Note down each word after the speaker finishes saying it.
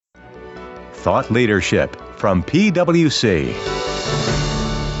thought leadership from PwC.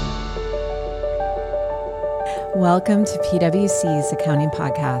 Welcome to PwC's Accounting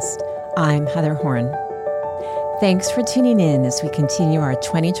Podcast. I'm Heather Horn. Thanks for tuning in as we continue our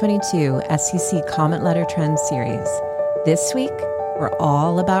 2022 SEC Comment Letter Trends series. This week, we're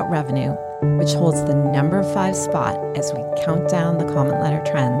all about revenue, which holds the number 5 spot as we count down the comment letter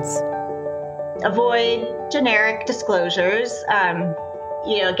trends. Avoid generic disclosures.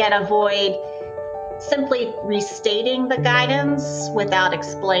 Avoid simply restating the guidance without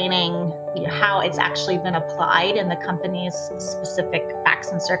explaining how it's actually been applied in the company's specific facts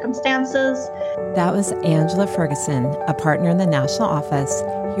and circumstances. That was Angela Ferguson, a partner in the national office,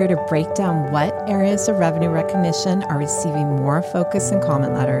 here to break down what areas of revenue recognition are receiving more focus in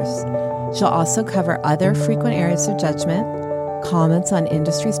comment letters. She'll also cover other frequent areas of judgment, comments on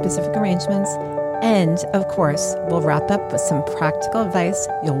industry-specific arrangements, and, of course, we'll wrap up with some practical advice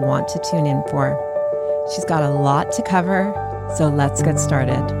you'll want to tune in for. She's got a lot to cover, so let's get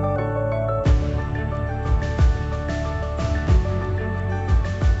started.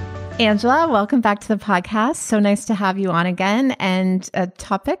 Angela, welcome back to the podcast. So nice to have you on again. And a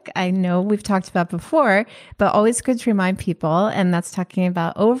topic I know we've talked about before, but always good to remind people, and that's talking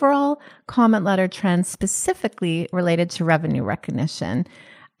about overall comment letter trends specifically related to revenue recognition.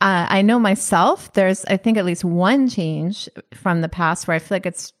 I know myself, there's, I think, at least one change from the past where I feel like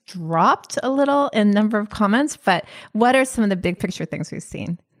it's dropped a little in number of comments, but what are some of the big picture things we've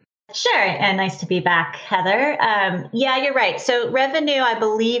seen? Sure. And nice to be back, Heather. You're right. So revenue, I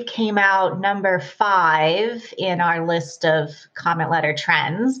believe, came out number 5 in our list of comment letter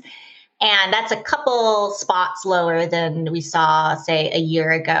trends. And that's a couple spots lower than we saw, say, a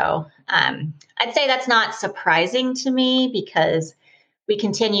year ago. I'd say that's not surprising to me because we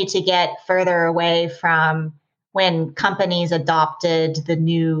continue to get further away from when companies adopted the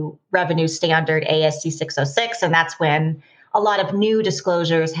new revenue standard ASC 606, and that's when a lot of new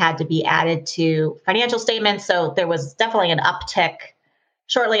disclosures had to be added to financial statements. So there was definitely an uptick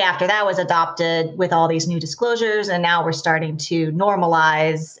shortly after that was adopted with all these new disclosures, and now we're starting to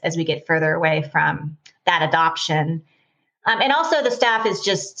normalize as we get further away from that adoption. And also the staff is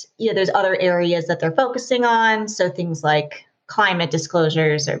just, there's other areas that they're focusing on. So things like climate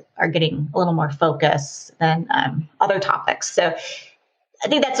disclosures are getting a little more focus than other topics. So I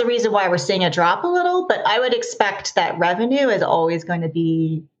think that's the reason why we're seeing a drop a little, but I would expect that revenue is always going to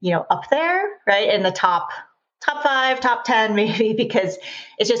be, up there, right? In the top 5, top 10, maybe, because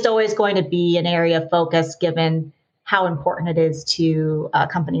it's just always going to be an area of focus given how important it is to a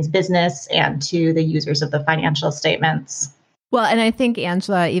company's business and to the users of the financial statements. Well, and I think,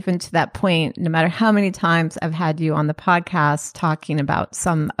 Angela, even to that point, no matter how many times I've had you on the podcast talking about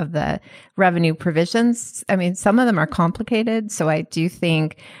some of the revenue provisions, I mean, some of them are complicated. So I do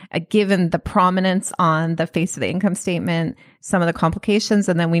think, given the prominence on the face of the income statement, some of the complications,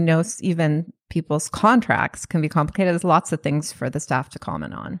 and then we know even people's contracts can be complicated. There's lots of things for the staff to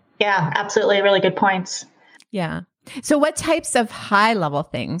comment on. Yeah, absolutely. Really good points. Yeah. So what types of high level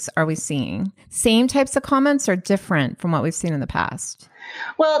things are we seeing? Same types of comments or different from what we've seen in the past?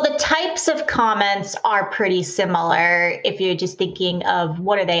 Well, the types of comments are pretty similar if you're just thinking of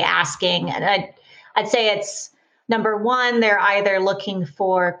what are they asking. And I'd say it's number 1, they're either looking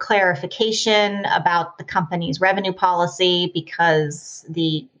for clarification about the company's revenue policy because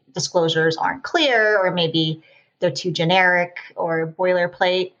the disclosures aren't clear, or maybe they're too generic or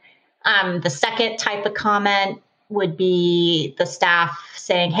boilerplate. The second type of comment would be the staff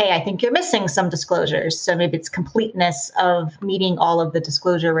saying, hey, I think you're missing some disclosures. So maybe it's completeness of meeting all of the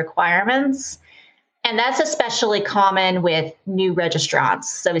disclosure requirements. And that's especially common with new registrants.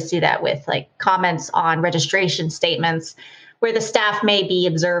 So we see that with comments on registration statements where the staff may be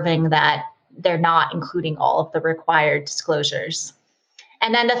observing that they're not including all of the required disclosures.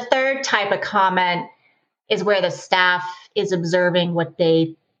 And then the third type of comment is where the staff is observing what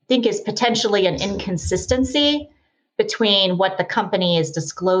they think is potentially an inconsistency between what the company is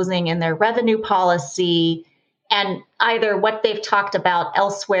disclosing in their revenue policy and either what they've talked about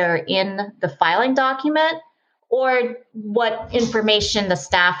elsewhere in the filing document or what information the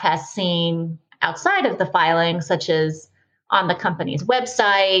staff has seen outside of the filing, such as on the company's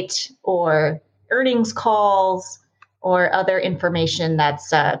website or earnings calls or other information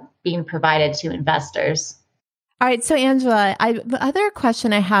that's being provided to investors. All right. So, Angela, the other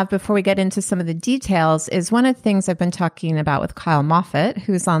question I have before we get into some of the details is one of the things I've been talking about with Kyle Moffat,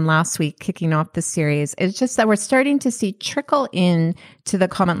 who's on last week kicking off the series, is just that we're starting to see trickle in to the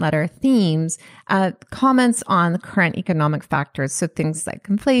comment letter themes, comments on the current economic factors. So things like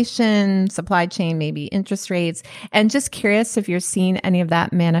inflation, supply chain, maybe interest rates. And just curious if you're seeing any of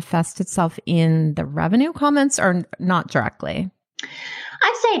that manifest itself in the revenue comments or not directly.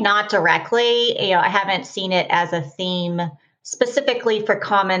 I'd say not directly. I haven't seen it as a theme specifically for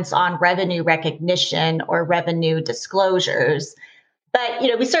comments on revenue recognition or revenue disclosures. But,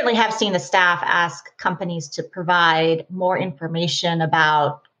 we certainly have seen the staff ask companies to provide more information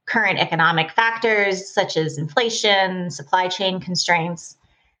about current economic factors such as inflation, supply chain constraints,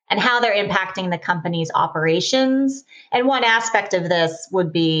 and how they're impacting the company's operations. And one aspect of this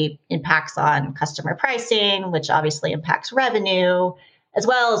would be impacts on customer pricing, which obviously impacts revenue, as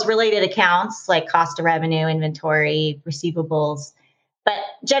well as related accounts like cost of revenue, inventory, receivables. But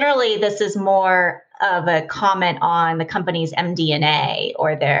generally, this is more of a comment on the company's MD&A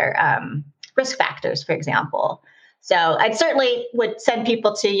or their risk factors, for example. So I'd certainly would send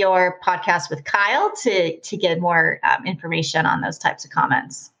people to your podcast with Kyle to get more information on those types of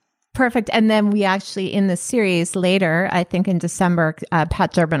comments. Perfect. And then we actually, in the series later, I think in December,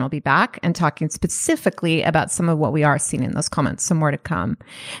 Pat Durbin will be back and talking specifically about some of what we are seeing in those comments. So more to come.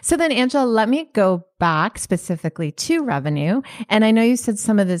 So then, Angela, let me go back specifically to revenue. And I know you said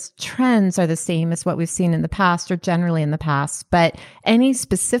some of these trends are the same as what we've seen in the past or generally in the past, but any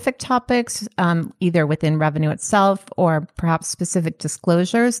specific topics, either within revenue itself or perhaps specific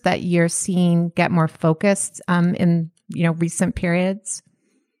disclosures that you're seeing get more focused in recent periods?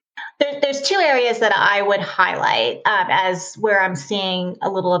 There's two areas that I would highlight as where I'm seeing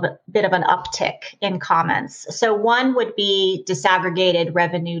a little bit of an uptick in comments. So one would be disaggregated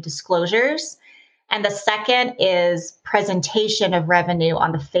revenue disclosures. And the second is presentation of revenue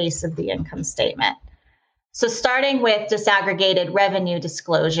on the face of the income statement. So starting with disaggregated revenue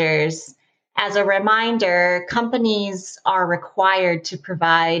disclosures, as a reminder, companies are required to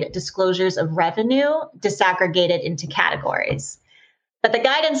provide disclosures of revenue disaggregated into categories. But the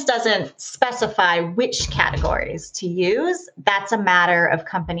guidance doesn't specify which categories to use. That's a matter of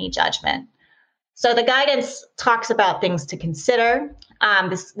company judgment. So the guidance talks about things to consider.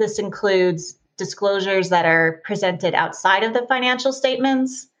 This includes disclosures that are presented outside of the financial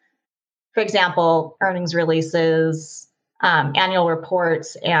statements. For example, earnings releases, annual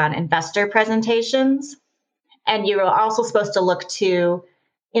reports, and investor presentations. And you're also supposed to look to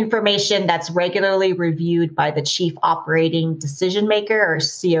information that's regularly reviewed by the chief operating decision maker, or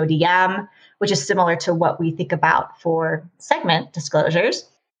CODM, which is similar to what we think about for segment disclosures.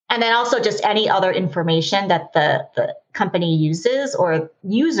 And then also just any other information that the company uses or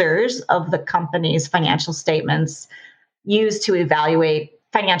users of the company's financial statements use to evaluate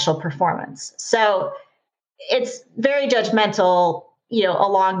financial performance. So it's very judgmental,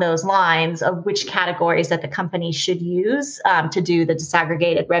 along those lines of which categories that the company should use to do the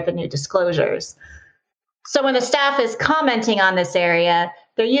disaggregated revenue disclosures. So when the staff is commenting on this area,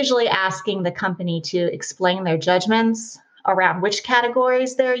 they're usually asking the company to explain their judgments around which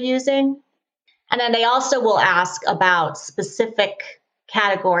categories they're using. And then they also will ask about specific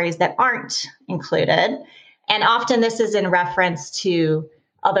categories that aren't included. And often this is in reference to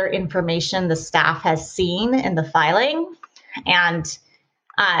other information the staff has seen in the filing and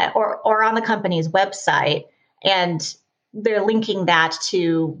or on the company's website, and they're linking that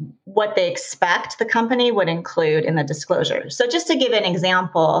to what they expect the company would include in the disclosure. So just to give an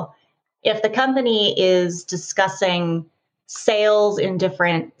example, if the company is discussing sales in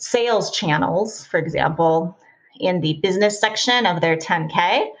different sales channels, for example, in the business section of their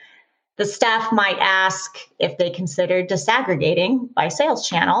 10K, the staff might ask if they consider disaggregating by sales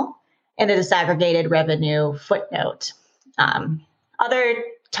channel in the disaggregated revenue footnote. Other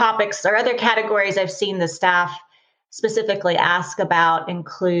topics or other categories I've seen the staff specifically ask about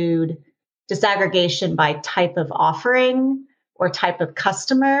include disaggregation by type of offering or type of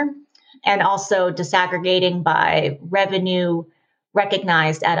customer, and also disaggregating by revenue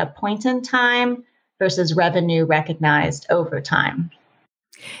recognized at a point in time versus revenue recognized over time.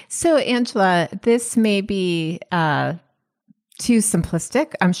 So, Angela, this may be too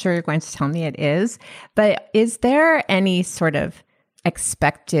simplistic. I'm sure you're going to tell me it is, but is there any sort of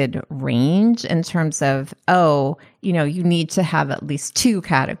expected range in terms of, you need to have at least 2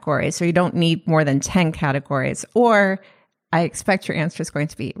 categories, or you don't need more than 10 categories? Or I expect your answer is going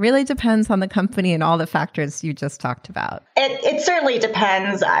to be, really depends on the company and all the factors you just talked about. It certainly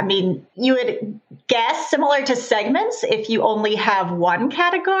depends. I mean, you would guess, similar to segments, if you only have one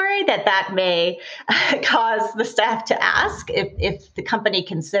category, that may cause the staff to ask if the company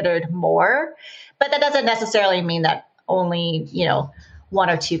considered more. But that doesn't necessarily mean that only, one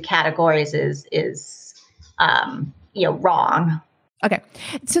or two categories is wrong. Okay.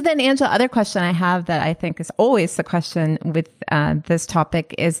 So then, Angela, other question I have that I think is always the question with this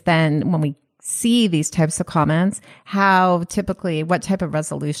topic is then when we see these types of comments, what type of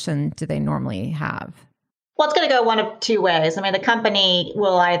resolution do they normally have? Well, it's going to go one of two ways. I mean, the company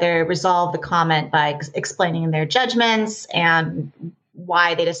will either resolve the comment by explaining their judgments and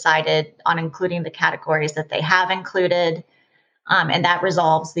why they decided on including the categories that they have included, and that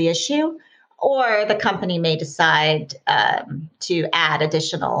resolves the issue. Or the company may decide to add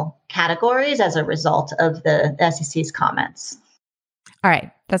additional categories as a result of the SEC's comments. All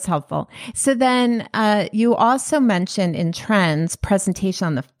right. That's helpful. So then you also mentioned in trends presentation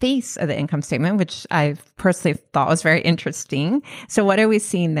on the face of the income statement, which I personally thought was very interesting. So what are we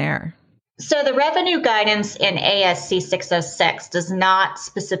seeing there? So the revenue guidance in ASC 606 does not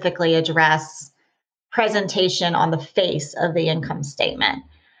specifically address presentation on the face of the income statement.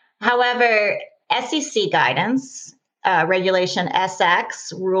 However, SEC guidance, Regulation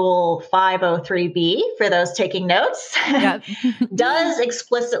SX, Rule 503B, for those taking notes, yep. does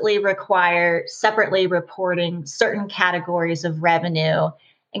explicitly require separately reporting certain categories of revenue,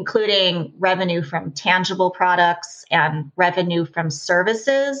 including revenue from tangible products and revenue from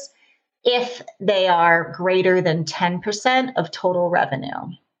services, if they are greater than 10% of total revenue.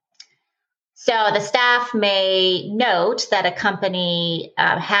 So the staff may note that a company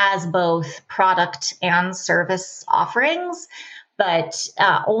has both product and service offerings, but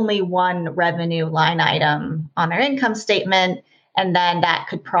only one revenue line item on their income statement. And then that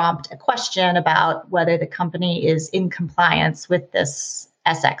could prompt a question about whether the company is in compliance with this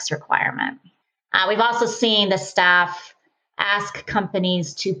SX requirement. We've also seen the staff ask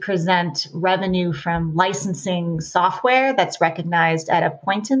companies to present revenue from licensing software that's recognized at a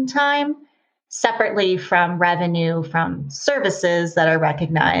point in time, separately from revenue from services that are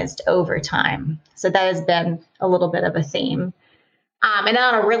recognized over time. So that has been a little bit of a theme. And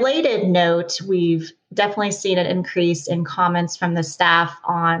on a related note, we've definitely seen an increase in comments from the staff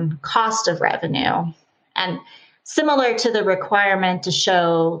on cost of revenue. And similar to the requirement to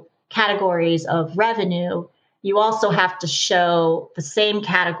show categories of revenue, you also have to show the same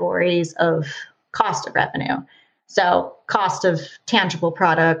categories of cost of revenue. So cost of tangible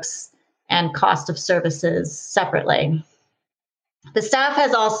products and cost of services separately. The staff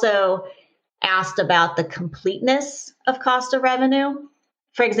has also asked about the completeness of cost of revenue.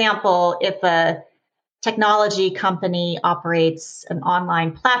 For example, if a technology company operates an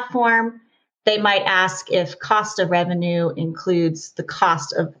online platform, they might ask if cost of revenue includes the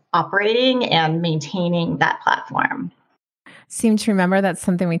cost of operating and maintaining that platform. Seem to remember that's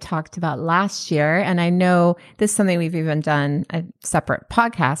something we talked about last year. And I know this is something we've even done a separate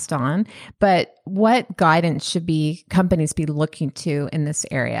podcast on, but what guidance should companies be looking to in this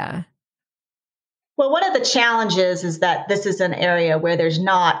area? Well, one of the challenges is that this is an area where there's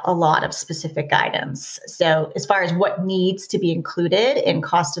not a lot of specific guidance. So as far as what needs to be included in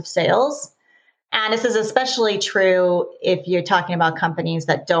cost of sales, and this is especially true if you're talking about companies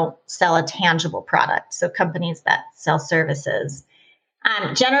that don't sell a tangible product, so companies that sell services.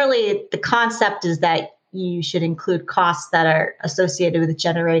 Generally, the concept is that you should include costs that are associated with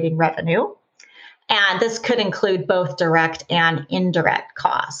generating revenue. And this could include both direct and indirect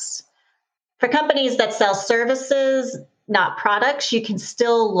costs. For companies that sell services, not products, you can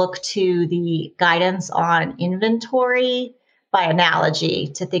still look to the guidance on inventory by analogy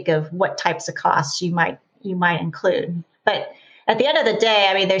to think of what types of costs you might include. But at the end of the day,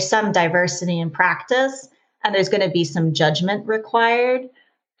 I mean, there's some diversity in practice and there's going to be some judgment required.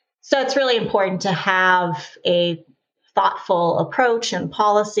 So it's really important to have a thoughtful approach and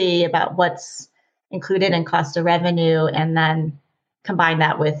policy about what's included in cost of revenue, and then combine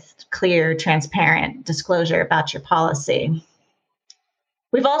that with clear, transparent disclosure about your policy.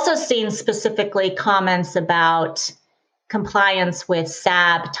 We've also seen specifically comments about compliance with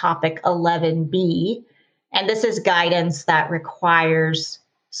SAB Topic 11B, and this is guidance that requires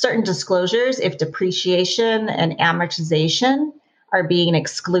certain disclosures if depreciation and amortization are being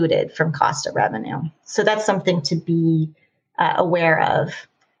excluded from cost of revenue. So that's something to be aware of.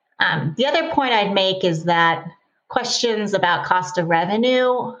 The other point I'd make is that questions about cost of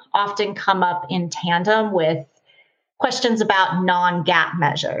revenue often come up in tandem with questions about non-GAAP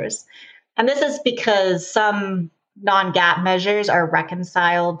measures. And this is because some non-GAAP measures are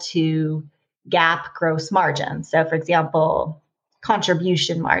reconciled to GAAP gross margin. So for example,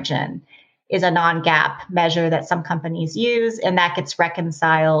 contribution margin is a non-GAAP measure that some companies use, and that gets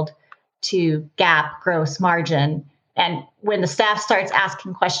reconciled to GAAP gross margin. And when the staff starts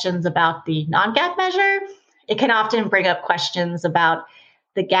asking questions about the non-GAAP measure, it can often bring up questions about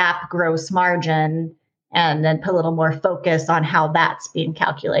the GAAP gross margin and then put a little more focus on how that's being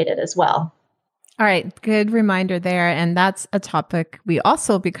calculated as well. All right. Good reminder there. And that's a topic we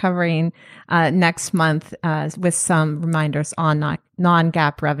also will be covering next month with some reminders on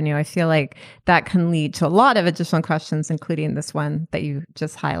non-GAAP revenue. I feel like that can lead to a lot of additional questions, including this one that you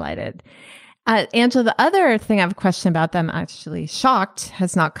just highlighted. Angela, the other thing I have a question about that I'm actually shocked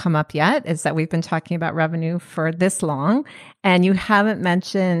has not come up yet is that we've been talking about revenue for this long, and you haven't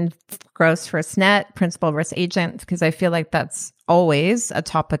mentioned gross versus net, principal versus agent, because I feel like that's always a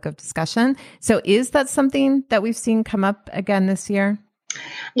topic of discussion. So is that something that we've seen come up again this year?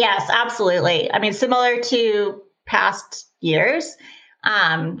 Yes, absolutely. I mean, similar to past years,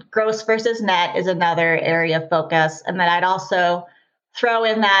 gross versus net is another area of focus. And then I'd also throw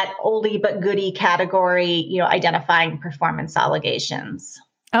in that oldie but goodie category, identifying performance obligations.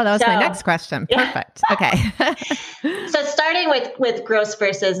 Oh, that was my next question. Perfect. Yeah. Okay. So starting with gross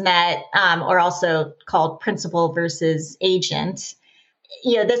versus net, or also called principal versus agent,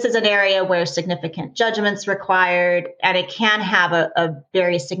 this is an area where significant judgment's required, and it can have a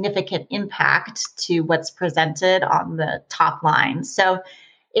very significant impact to what's presented on the top line. So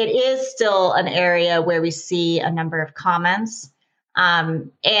it is still an area where we see a number of comments.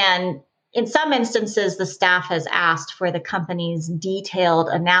 And in some instances, the staff has asked for the company's detailed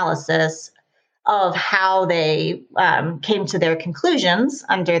analysis of how they came to their conclusions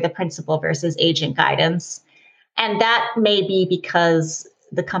under the principal versus agent guidance. And that may be because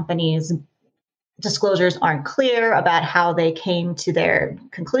the company's disclosures aren't clear about how they came to their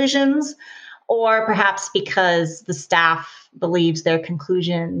conclusions, or perhaps because the staff believes their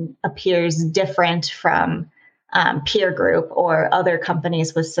conclusion appears different from peer group or other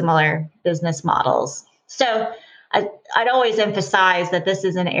companies with similar business models. So I'd always emphasize that this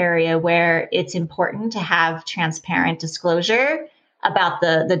is an area where it's important to have transparent disclosure about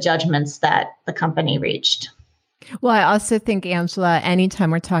the judgments that the company reached. Well, I also think, Angela,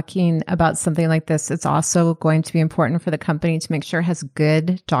 anytime we're talking about something like this, it's also going to be important for the company to make sure it has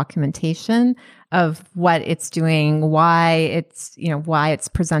good documentation of what it's doing, why it's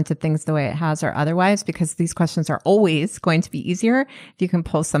presented things the way it has or otherwise, because these questions are always going to be easier if you can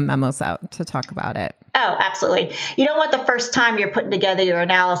pull some memos out to talk about it. Oh, absolutely. You don't want the first time you're putting together your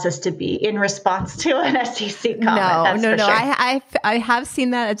analysis to be in response to an SEC comment. No. Sure. I have seen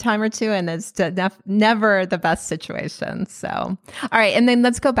that a time or two, and it's never the best situation. So, all right. And then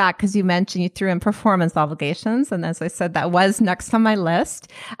let's go back, because you mentioned you threw in performance obligations. And as I said, that was next on my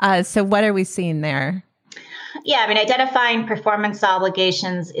list. So what are we seeing there? Yeah, I mean, identifying performance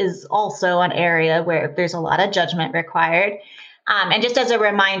obligations is also an area where there's a lot of judgment required. And just as a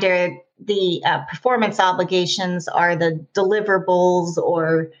reminder, the performance obligations are the deliverables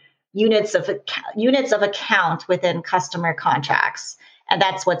or units of account within customer contracts. And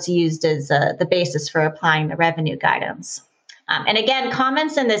that's what's used as the basis for applying the revenue guidance. And again,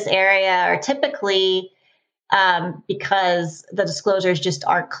 comments in this area are typically because the disclosures just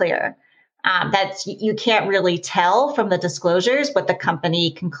aren't clear. You can't really tell from the disclosures what the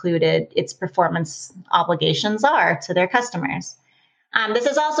company concluded its performance obligations are to their customers. This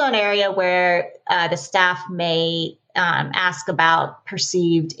is also an area where the staff may ask about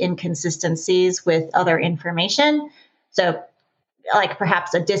perceived inconsistencies with other information. So, like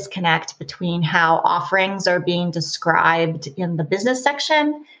perhaps a disconnect between how offerings are being described in the business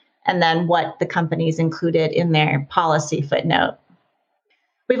section and then what the company's included in their policy footnote.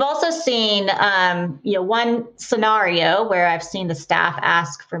 We've also seen, one scenario where I've seen the staff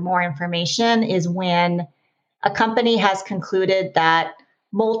ask for more information is when a company has concluded that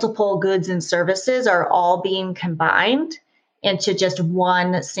multiple goods and services are all being combined into just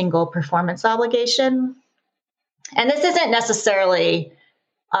one single performance obligation. And this isn't necessarily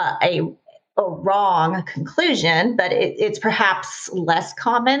a wrong conclusion, but it's perhaps less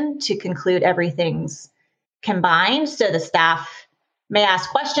common to conclude everything's combined. So the staff may ask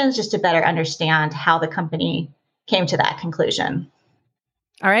questions just to better understand how the company came to that conclusion.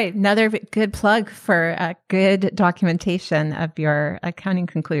 All right. Another good plug for good documentation of your accounting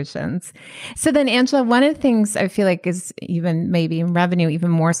conclusions. So then, Angela, one of the things I feel like is even maybe in revenue,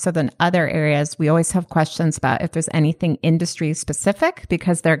 even more so than other areas, we always have questions about if there's anything industry specific,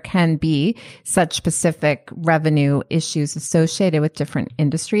 because there can be such specific revenue issues associated with different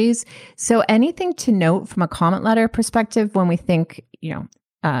industries. So anything to note from a comment letter perspective when we think,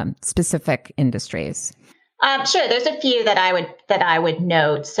 specific industries? Sure. There's a few that I would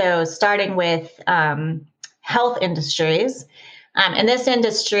note. So starting with health industries. In this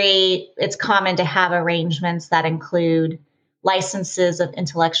industry, it's common to have arrangements that include licenses of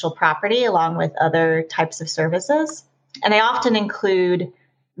intellectual property along with other types of services. And they often include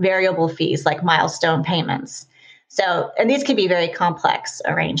variable fees like milestone payments. So, and these can be very complex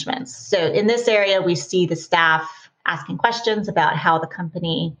arrangements. So in this area, we see the staff asking questions about how the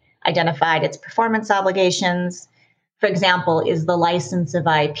company identified its performance obligations. For example, is the license of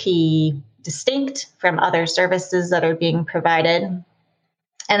IP distinct from other services that are being provided?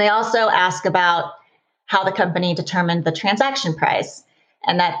 And they also ask about how the company determined the transaction price.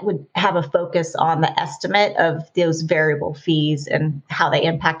 And that would have a focus on the estimate of those variable fees and how they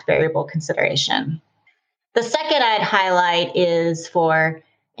impact variable consideration. The second I'd highlight is for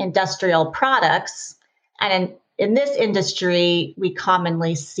industrial products. And in this industry, we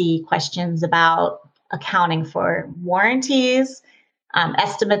commonly see questions about accounting for warranties,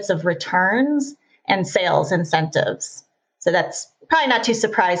 estimates of returns, and sales incentives. So that's probably not too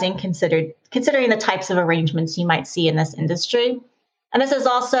surprising considering the types of arrangements you might see in this industry. And this is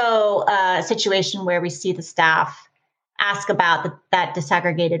also a situation where we see the staff ask about that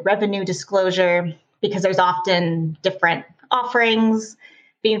disaggregated revenue disclosure, because there's often different offerings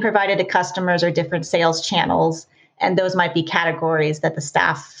being provided to customers or different sales channels. And those might be categories that the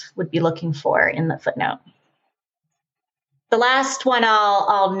staff would be looking for in the footnote. The last one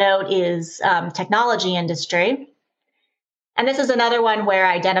I'll note is technology industry. And this is another one where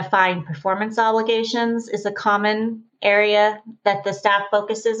identifying performance obligations is a common area that the staff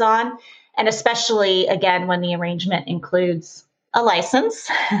focuses on. And especially, again, when the arrangement includes a license,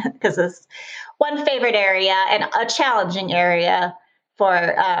 because it's one favorite area and a challenging area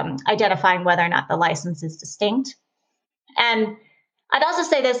for identifying whether or not the license is distinct. And I'd also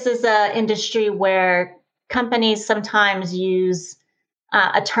say this is an industry where companies sometimes use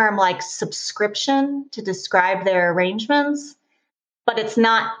a term like subscription to describe their arrangements, but it's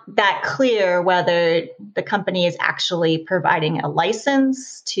not that clear whether the company is actually providing a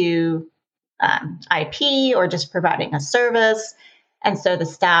license to IP or just providing a service. And so the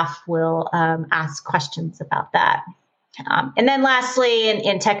staff will ask questions about that. And then lastly,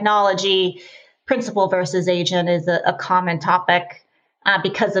 in technology, principal versus agent is a common topic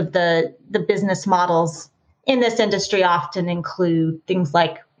because of the business models in this industry often include things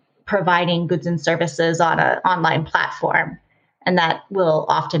like providing goods and services on an online platform. And that will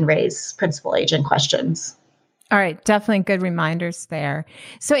often raise principal agent questions. All right. Definitely good reminders there.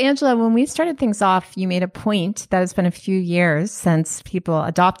 So Angela, when we started things off, you made a point that it's been a few years since people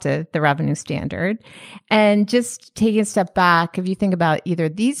adopted the revenue standard. And just taking a step back, if you think about either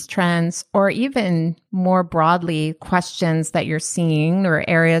these trends or even more broadly questions that you're seeing or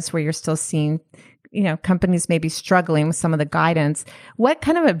areas where you're still seeing, companies may be struggling with some of the guidance, what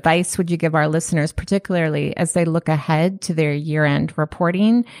kind of advice would you give our listeners, particularly as they look ahead to their year-end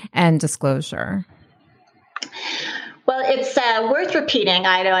reporting and disclosure? Well, it's worth repeating.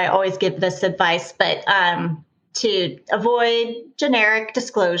 I know I always give this advice, but to avoid generic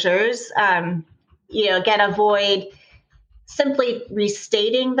disclosures, again, avoid simply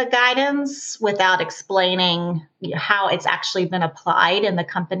restating the guidance without explaining how it's actually been applied in the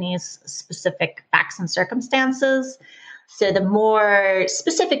company's specific facts and circumstances. So the more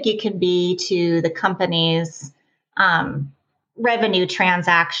specific you can be to the company's revenue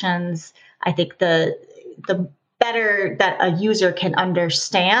transactions, I think the better that a user can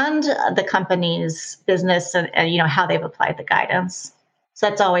understand the company's business and how they've applied the guidance. So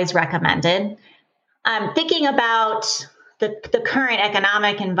that's always recommended. Thinking about the current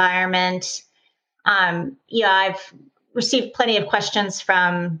economic environment, I've received plenty of questions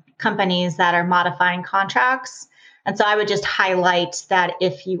from companies that are modifying contracts. And so I would just highlight that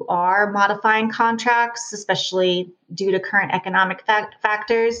if you are modifying contracts, especially due to current economic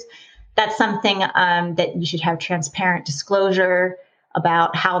factors, that's something that you should have transparent disclosure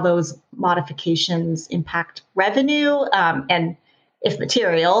about how those modifications impact revenue and, if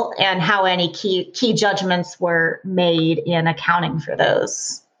material, and how any key judgments were made in accounting for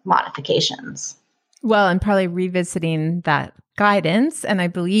those modifications. Well, and probably revisiting that guidance. And I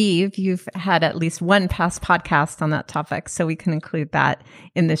believe you've had at least one past podcast on that topic, so we can include that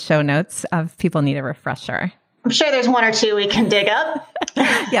in the show notes if people need a refresher. I'm sure there's one or two we can dig up.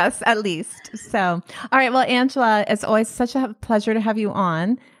 Yes, at least. So, all right. Well, Angela, it's always such a pleasure to have you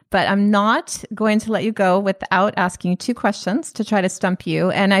on. but I'm not going to let you go without asking you 2 questions to try to stump you.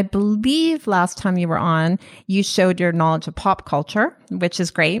 And I believe last time you were on, you showed your knowledge of pop culture, which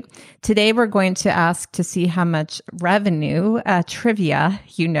is great. Today, we're going to ask to see how much revenue trivia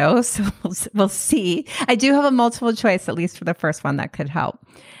you know. So we'll see. I do have a multiple choice, at least for the first one, that could help.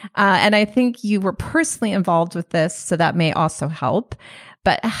 And I think you were personally involved with this, so that may also help.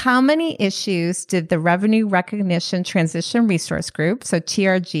 But how many issues did the Revenue Recognition Transition Resource Group, so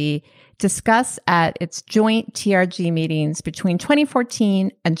TRG, discuss at its joint TRG meetings between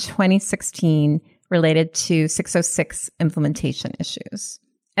 2014 and 2016 related to 606 implementation issues?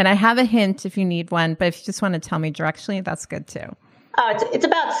 And I have a hint if you need one, but if you just want to tell me directionally, that's good too. Oh, it's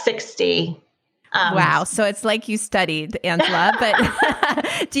about 60. Wow. So it's like you studied, Angela, but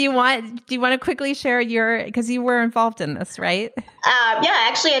do you want to quickly share because you were involved in this, right? Yeah,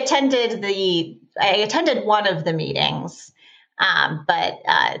 actually I attended one of the meetings, but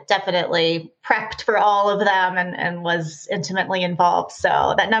definitely prepped for all of them and was intimately involved.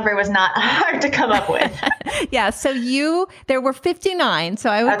 So that number was not hard to come up with. Yeah. So there were 59. So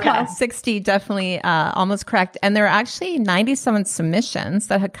I would call 60 definitely almost correct. And there are actually 97 submissions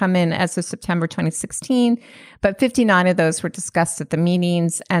that had come in as of September 2016, but 59 of those were discussed at the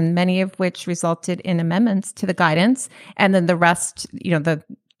meetings, and many of which resulted in amendments to the guidance. And then the rest,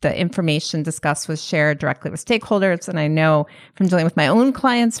 the information discussed was shared directly with stakeholders. And I know from dealing with my own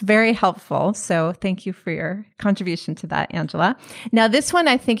clients, very helpful. So thank you for your contribution to that, Angela. Now, this one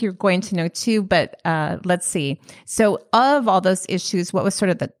I think you're going to know too, but let's see. So of all those issues, what was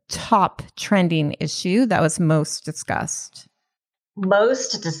sort of the top trending issue that was most discussed?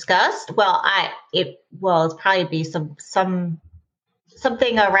 Most discussed? Well, it'll probably be something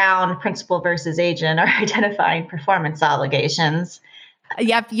around principal versus agent or identifying performance obligations.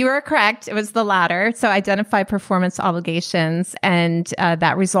 Yep, you are correct. It was the latter. So identify performance obligations, and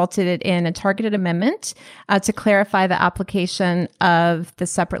that resulted in a targeted amendment to clarify the application of the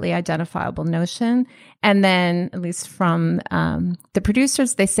separately identifiable notion. And then, at least from the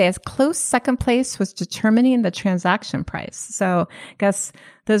producers, they say a close second place was determining the transaction price. So I guess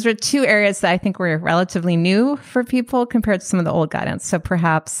those are 2 areas that I think were relatively new for people compared to some of the old guidance. So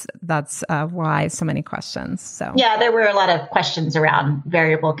perhaps that's why so many questions. So yeah, there were a lot of questions around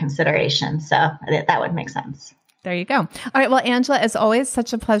variable consideration. So that would make sense. There you go. All right. Well, Angela, as always,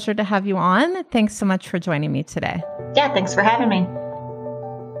 such a pleasure to have you on. Thanks so much for joining me today. Yeah, thanks for having me.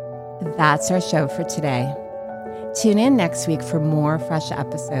 That's our show for today. Tune in next week for more fresh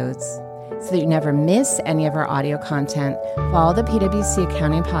episodes. So that you never miss any of our audio content, follow the PwC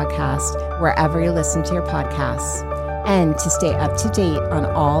Accounting Podcast wherever you listen to your podcasts. And to stay up to date on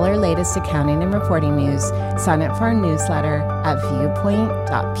all our latest accounting and reporting news, sign up for our newsletter at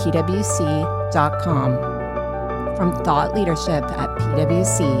viewpoint.pwc.com. From Thought Leadership at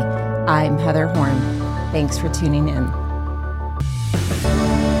PwC, I'm Heather Horn. Thanks for tuning in.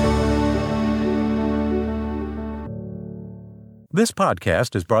 This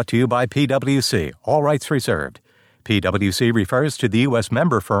podcast is brought to you by PwC, all rights reserved. PwC refers to the U.S.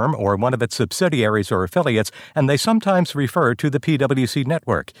 member firm or one of its subsidiaries or affiliates, and they sometimes refer to the PwC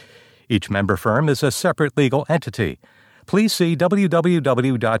network. Each member firm is a separate legal entity. Please see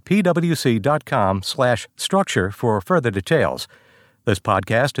www.pwc.com/structure for further details. This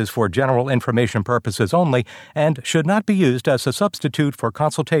podcast is for general information purposes only and should not be used as a substitute for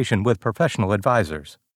consultation with professional advisors.